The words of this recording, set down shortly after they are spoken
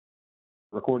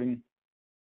Recording.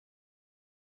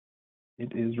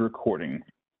 It is recording.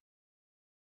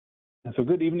 So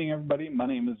good evening, everybody. My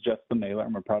name is Justin Naylor.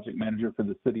 I'm a project manager for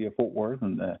the City of Fort Worth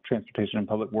and the Transportation and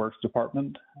Public Works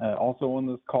Department. Also on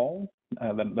this call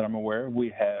that I'm aware of,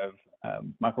 we have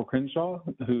Michael Crenshaw,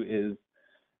 who is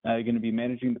going to be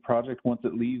managing the project once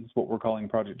it leaves what we're calling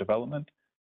project development.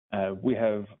 We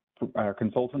have our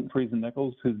consultant, Friesen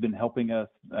Nichols, who's been helping us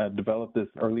develop this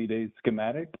early days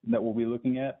schematic that we'll be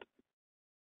looking at.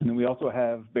 And then we also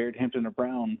have Baird, Hampton, and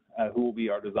Brown, who will be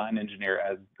our design engineer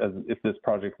as if this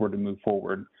project were to move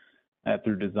forward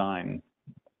through design.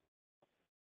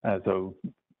 That's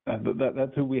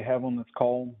who we have on this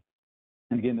call.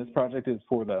 And again, this project is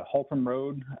for the Haltom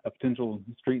Road, a potential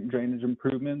street drainage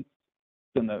improvements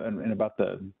in about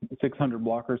the 600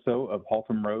 block or so of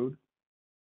Haltom Road.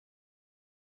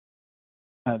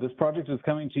 This project is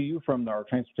coming to you from our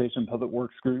Transportation and Public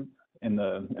Works group.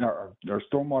 Our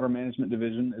Stormwater Management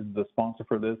Division is the sponsor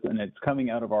for this, and it's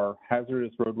coming out of our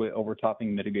Hazardous Roadway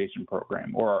Overtopping Mitigation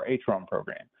Program, or our HROM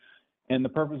program. And the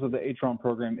purpose of the HROM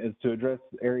program is to address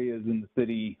areas in the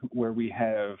city where we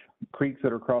have creeks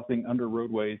that are crossing under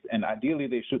roadways, and ideally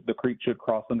the creek should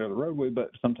cross under the roadway,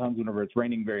 but sometimes whenever it's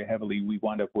raining very heavily, we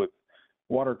wind up with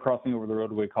water crossing over the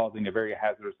roadway causing a very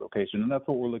hazardous location, and that's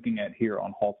what we're looking at here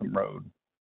on Haltom Road.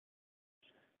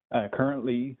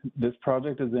 Currently, this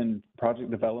project is in project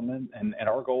development, and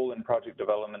our goal in project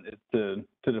development is to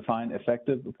define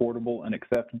effective, affordable, and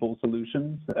acceptable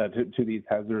solutions to these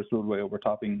hazardous roadway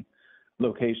overtopping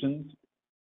locations.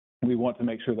 We want to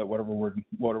make sure that whatever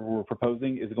we're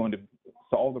proposing is going to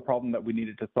solve the problem that we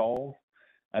needed to solve,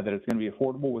 that it's going to be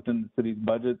affordable within the city's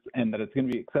budgets, and that it's going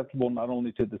to be acceptable not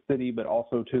only to the city but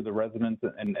also to the residents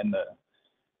and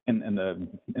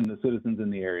the citizens in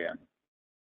the area.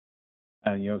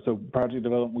 So project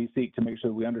development, we seek to make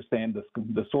sure we understand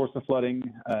the source of flooding,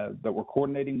 that we're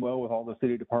coordinating well with all the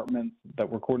city departments, that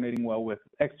we're coordinating well with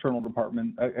external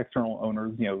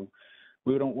owners.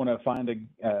 We don't want to find a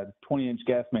 20-inch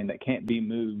gas main that can't be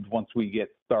moved once we get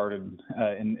started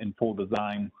in full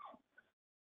design.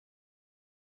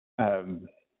 We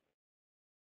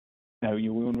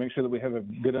want to make sure that we have a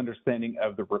good understanding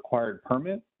of the required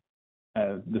permit.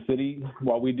 The city,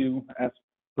 while we do ask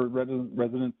for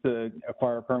residents to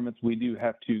acquire permits, we do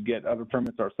have to get other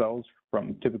permits ourselves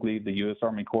from typically the U.S.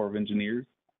 Army Corps of Engineers.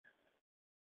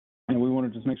 And we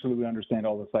want to just make sure that we understand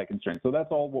all the site constraints. So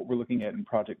that's all what we're looking at in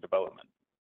project development.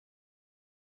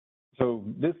 So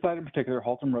this site in particular,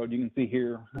 Haltom Road, you can see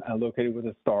here located with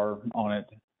a star on it.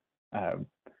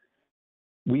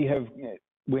 We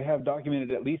have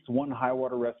documented at least one high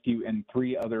water rescue and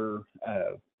 3 other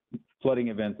flooding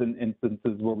events in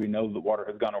instances where we know that water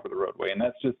has gone over the roadway, and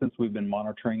that's just since we've been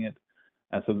monitoring it.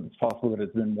 So it's possible that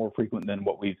it's been more frequent than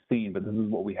what we've seen, but this is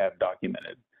what we have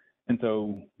documented. And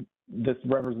so this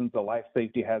represents a life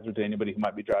safety hazard to anybody who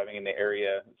might be driving in the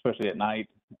area, especially at night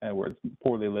where it's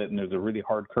poorly lit and there's a really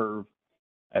hard curve.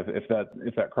 If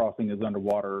that crossing is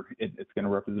underwater, it's going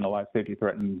to represent a life safety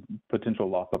threat and potential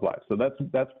loss of life. So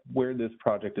that's where this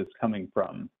project is coming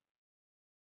from.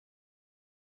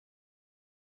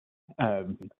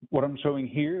 What I'm showing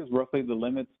here is roughly the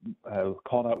limits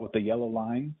called out with the yellow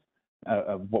lines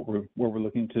of where we're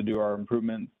looking to do our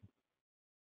improvements.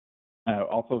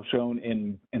 Also shown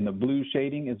in the blue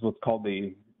shading is what's called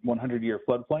the 100-year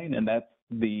floodplain, and that's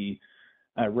the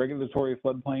regulatory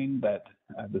floodplain that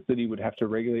the city would have to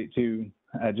regulate to.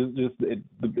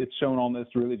 It's shown on this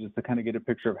really just to kind of get a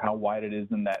picture of how wide it is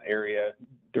in that area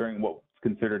during what's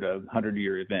considered a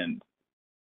 100-year event.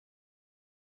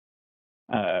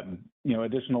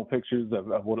 Additional pictures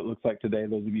of what it looks like today.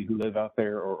 Those of you who live out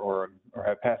there or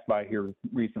have passed by here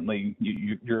recently,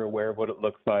 you're aware of what it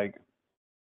looks like.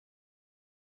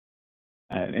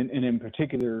 And in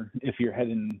particular, if you're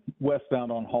heading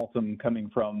westbound on Haltom coming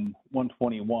from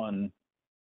 121,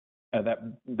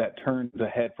 that turn to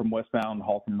head from westbound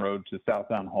Haltom Road to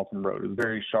southbound Haltom Road is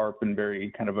very sharp and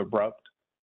very kind of abrupt.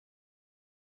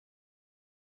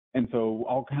 And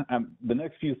so the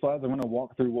next few slides, I'm going to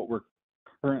walk through what we're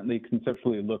currently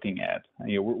conceptually looking at.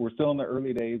 We're still in the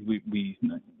early days.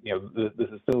 This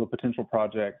is still a potential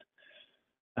project,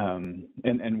 and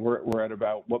we're at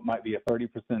about what might be a 30%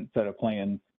 set of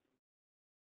plans.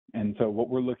 And so what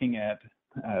we're looking at,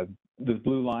 this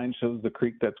blue line shows the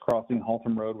creek that's crossing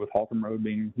Haltom Road, with Haltom Road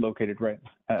being located right,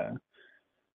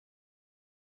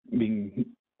 being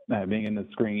in the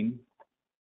screen.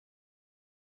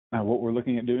 What we're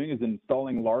looking at doing is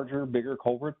installing larger, bigger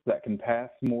culverts that can pass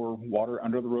more water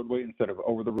under the roadway instead of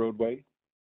over the roadway.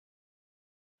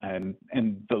 And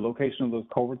the location of those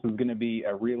culverts is going to be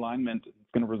a realignment.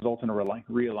 It's going to result in a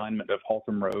realignment of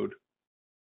Haltom Road.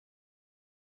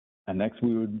 And next,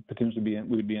 we would potentially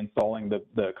be installing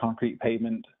the concrete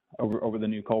pavement over the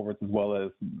new culverts, as well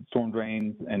as storm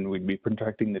drains, and we'd be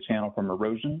protecting the channel from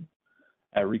erosion,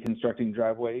 reconstructing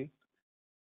driveways,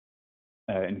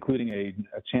 including a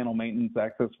channel maintenance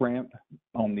access ramp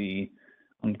on the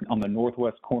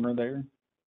northwest corner there.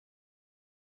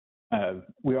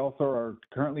 We also are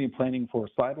currently planning for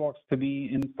sidewalks to be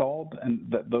installed, and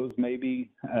that those may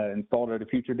be installed at a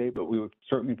future date, but we would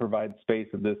certainly provide space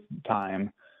at this time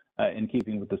in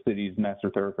keeping with the city's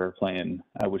master thoroughfare plan,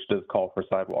 which does call for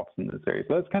sidewalks in this area.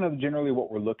 So that's kind of generally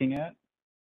what we're looking at.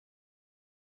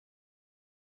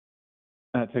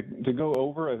 To go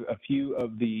over a few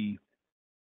of the,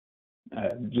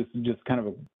 just kind of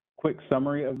a quick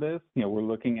summary of this, we're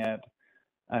looking at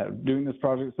doing this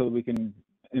project so that we can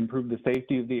improve the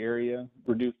safety of the area,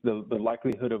 reduce the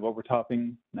likelihood of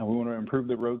overtopping. Now we want to improve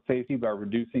the road safety by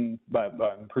improving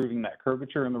that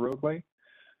curvature in the roadway.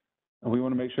 And we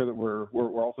want to make sure that we're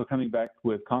also coming back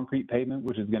with concrete pavement,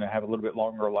 which is going to have a little bit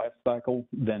longer life cycle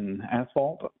than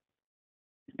asphalt.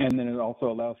 And then it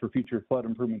also allows for future flood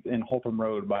improvements in Haltom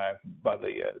Road by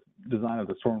the design of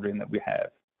the storm drain that we have.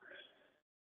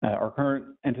 Our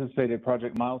current anticipated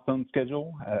project milestone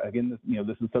schedule, again,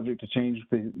 this is subject to change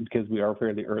because we are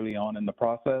fairly early on in the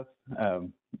process.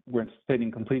 We're anticipating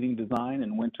completing design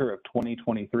in winter of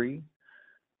 2023,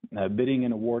 bidding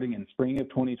and awarding in spring of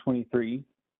 2023,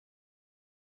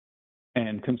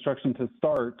 and construction to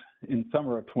start in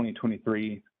summer of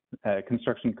 2023,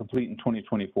 construction complete in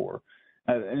 2024.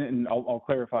 And I'll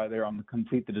clarify there on the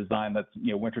complete the design, that's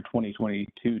winter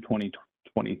 2022,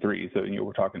 2023. So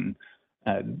we're talking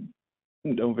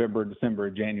November, December,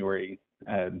 January,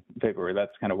 February.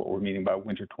 That's kind of what we're meaning by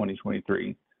winter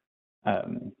 2023.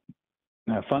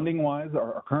 Funding-wise,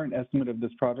 our current estimate of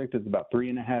this project is about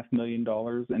 $3.5 million,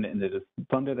 and it is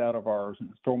funded out of our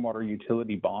stormwater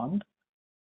utility bond.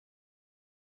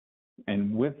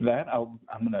 And with that,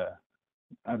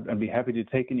 I'd be happy to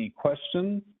take any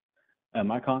questions.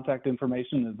 My contact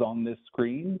information is on this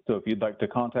screen, so if you'd like to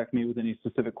contact me with any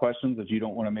specific questions that you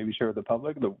don't want to maybe share with the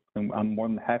public, I'm more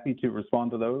than happy to respond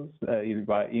to those either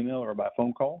by email or by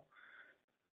phone call.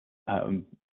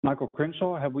 Michael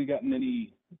Crenshaw, have we gotten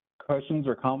any questions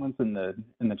or comments in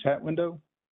the chat window?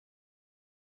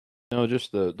 No,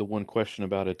 just the one question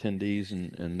about attendees,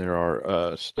 and there are,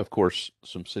 of course,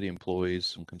 some city employees,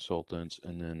 some consultants,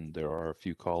 and then there are a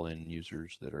few call-in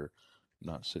users that are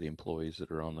not city employees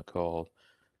that are on the call.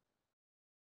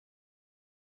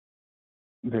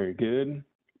 Very good.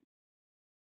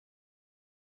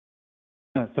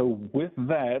 So with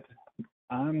that,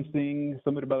 I'm seeing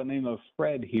somebody by the name of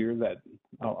Fred here that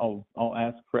I'll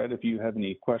ask Fred if you have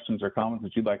any questions or comments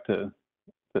that you'd like to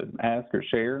ask or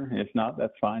share. If not,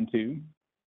 that's fine too.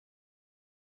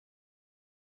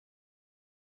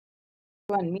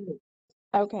 Unmute.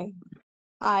 Okay.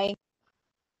 Hi.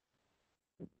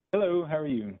 Hello, how are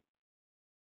you?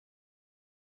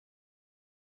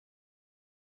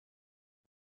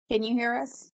 Can you hear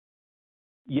us?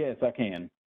 Yes, I can.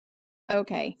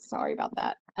 Okay, sorry about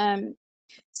that.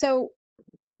 So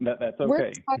That's okay.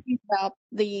 we're talking about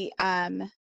the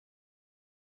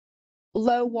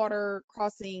low water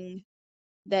crossing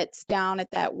that's down at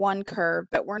that one curve,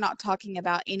 but we're not talking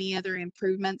about any other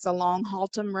improvements along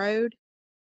Haltom Road.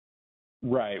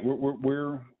 Right.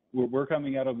 We're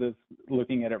coming out of this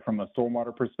looking at it from a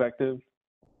stormwater perspective,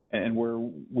 and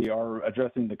we are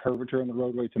addressing the curvature in the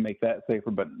roadway to make that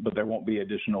safer, but there won't be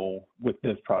additional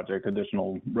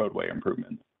roadway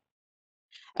improvements.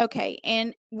 Okay,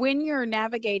 and when you're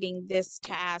navigating this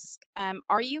task,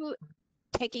 are you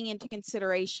taking into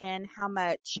consideration how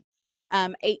much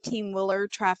 18-wheeler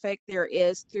traffic there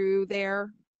is through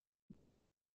there?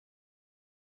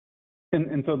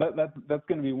 And so that's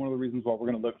going to be one of the reasons why we're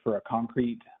going to look for a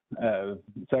concrete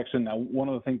section. Now, one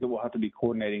of the things that we'll have to be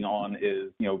coordinating on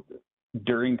is,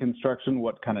 during construction,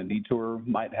 what kind of detour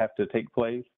might have to take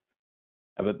place.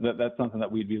 But that's something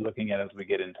that we'd be looking at as we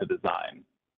get into design.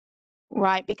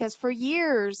 Right, because for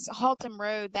years, Haltom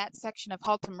Road, that section of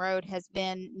Haltom Road has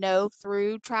been no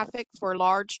through traffic for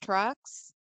large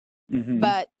trucks,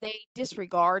 but they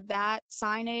disregard that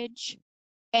signage.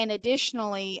 And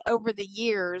additionally, over the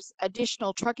years,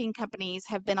 additional trucking companies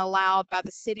have been allowed by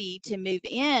the city to move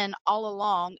in all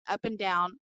along up and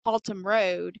down Haltom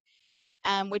Road,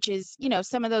 which is,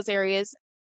 some of those areas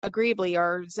agreeably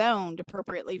are zoned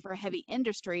appropriately for heavy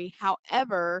industry.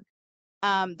 However,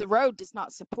 the road does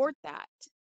not support that.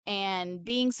 And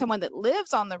being someone that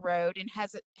lives on the road and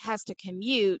has to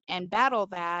commute and battle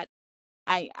that,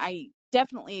 I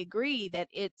definitely agree that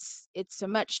it's a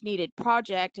much needed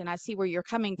project, and I see where you're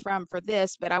coming from for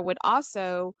this, but I would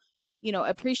also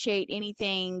appreciate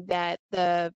anything that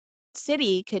the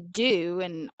city could do.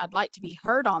 And I'd like to be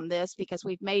heard on this because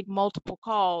we've made multiple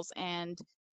calls and,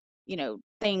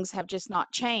 things have just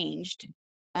not changed.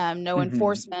 No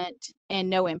enforcement and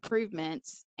no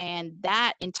improvements. And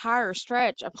that entire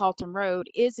stretch of Haltom Road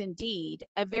is indeed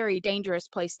a very dangerous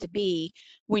place to be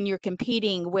when you're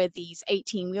competing with these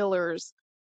 18-wheelers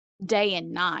day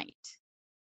and night.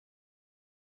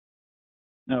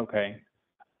 Okay.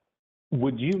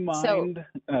 Would you So,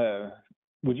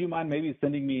 mind maybe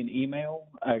sending me an email,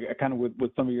 kind of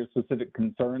with some of your specific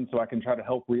concerns, so I can try to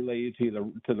help relay you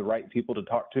to the right people to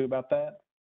talk to about that?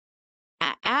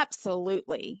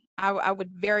 absolutely. I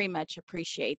would very much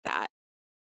appreciate that.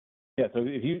 Yeah, so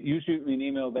if you shoot me an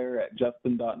email there at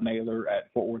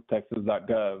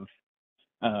justin.naylor@fortworthtexas.gov,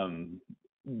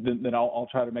 then I'll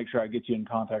try to make sure I get you in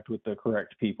contact with the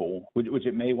correct people, which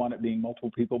it may wind up being multiple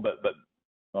people, but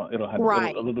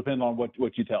it'll depend on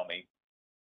what you tell me.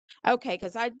 Okay,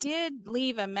 because I did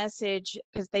leave a message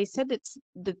because they said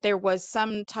that there was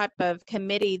some type of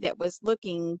committee that was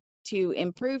looking to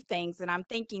improve things, and I'm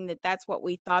thinking that that's what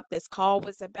we thought this call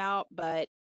was about, but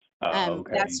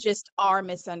Okay. that's just our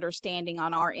misunderstanding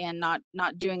on our end, not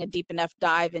doing a deep enough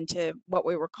dive into what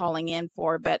we were calling in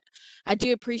for. But I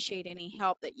do appreciate any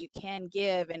help that you can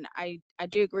give, and I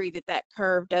do agree that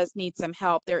curve does need some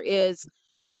help.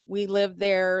 We live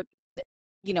there,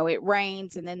 it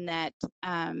rains, and then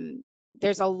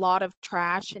there's a lot of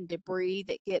trash and debris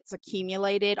that gets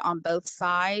accumulated on both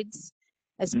sides,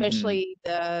 especially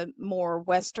the more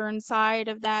western side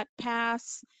of that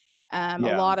pass. A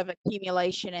lot of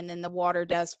accumulation, and then the water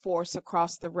does force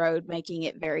across the road, making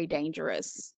it very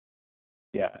dangerous.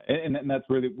 Yeah, and that's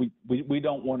really, we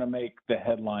don't want to make the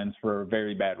headlines for a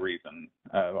very bad reason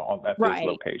at this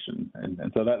location,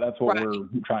 and so that's what we're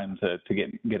trying to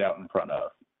get out in front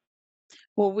of.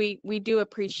 Well, we do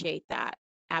appreciate that,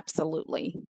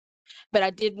 absolutely. But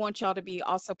I did want y'all to be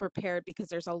also prepared because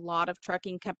there's a lot of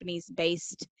trucking companies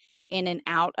based in and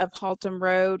out of Haltom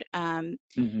Road,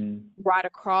 right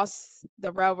across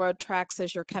the railroad tracks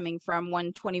as you're coming from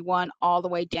 121 all the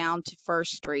way down to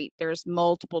First Street. There's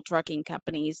multiple trucking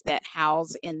companies that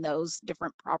house in those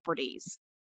different properties.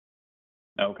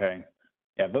 Okay.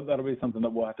 Yeah, that'll be something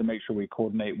that we'll have to make sure we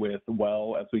coordinate with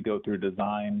well as we go through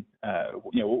design.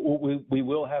 We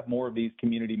will have more of these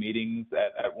community meetings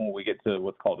at when we get to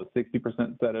what's called a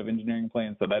 60% set of engineering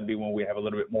plans. So that'd be when we have a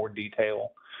little bit more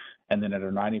detail. And then at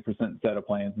a 90% set of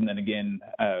plans, and then again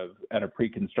at a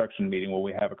pre-construction meeting where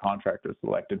we have a contractor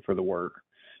selected for the work.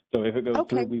 So if it goes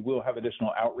through, we will have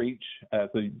additional outreach.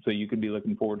 So you can be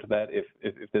looking forward to that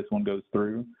if this one goes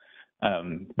through.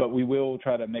 But we will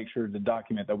try to make sure to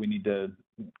document that we need to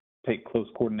take close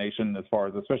coordination as far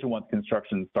as, especially once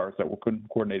construction starts, that we're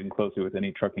coordinating closely with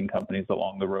any trucking companies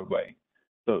along the roadway,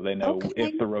 so they know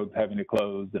if the road's having to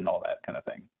close and all that kind of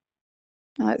thing.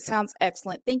 That sounds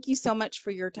excellent. Thank you so much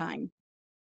for your time.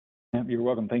 Yeah, you're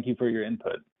welcome. Thank you for your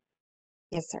input.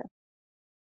 Yes, sir.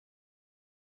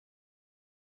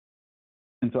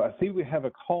 And so I see we have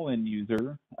a call-in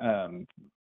user.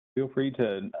 Feel free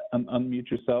to unmute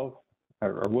yourself,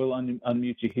 or we'll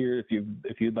unmute you here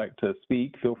if you'd like to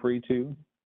speak. Feel free to.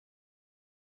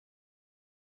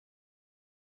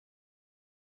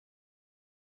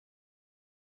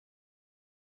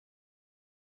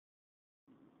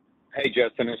 Hey,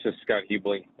 Justin, it's just Scott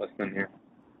Hubley listening here.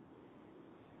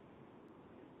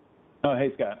 Oh,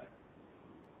 hey, Scott.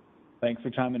 Thanks for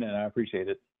chiming in. I appreciate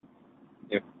it.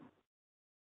 Yep.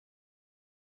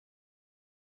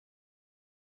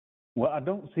 Well, I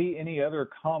don't see any other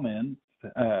comments.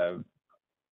 I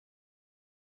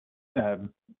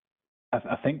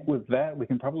think with that, we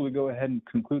can probably go ahead and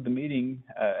conclude the meeting.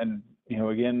 And,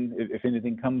 again, if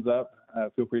anything comes up,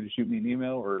 feel free to shoot me an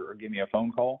email or give me a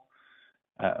phone call.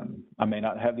 I may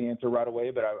not have the answer right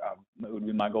away, but it would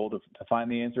be my goal to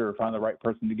find the answer or find the right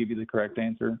person to give you the correct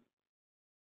answer.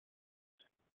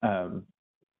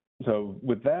 So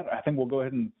with that, I think we'll go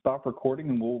ahead and stop recording,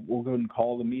 and we'll go ahead and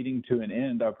call the meeting to an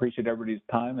end. I appreciate everybody's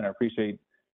time, and I appreciate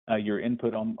your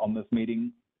input on this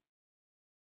meeting.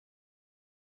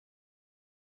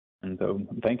 And so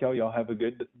thank y'all. Y'all have a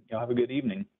good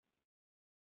evening.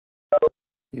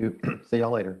 See y'all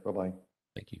later. Bye-bye.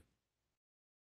 Thank you.